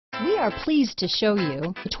We are pleased to show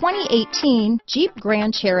you the 2018 Jeep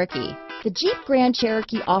Grand Cherokee. The Jeep Grand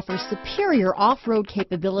Cherokee offers superior off-road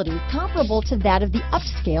capability comparable to that of the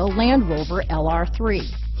upscale Land Rover LR3.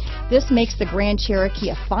 This makes the Grand Cherokee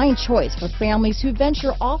a fine choice for families who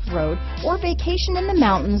venture off-road or vacation in the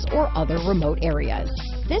mountains or other remote areas.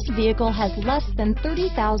 This vehicle has less than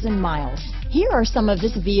 30,000 miles. Here are some of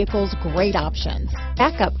this vehicle's great options: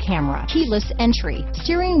 backup camera, keyless entry,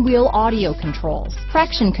 steering wheel audio controls,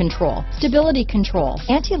 traction control, stability control,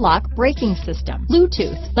 anti-lock braking system,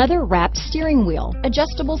 Bluetooth, leather-wrapped steering wheel,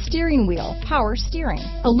 adjustable steering wheel, power steering,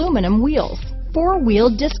 aluminum wheels, four-wheel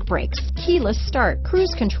disc brakes, keyless start,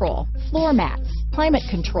 cruise control, floor mats, climate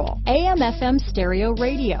control, AM/FM stereo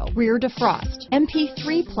radio, rear defrost,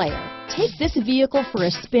 MP3 player. Take this vehicle for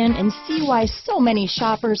a spin and see why so many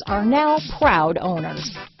shoppers are now proud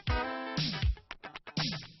owners.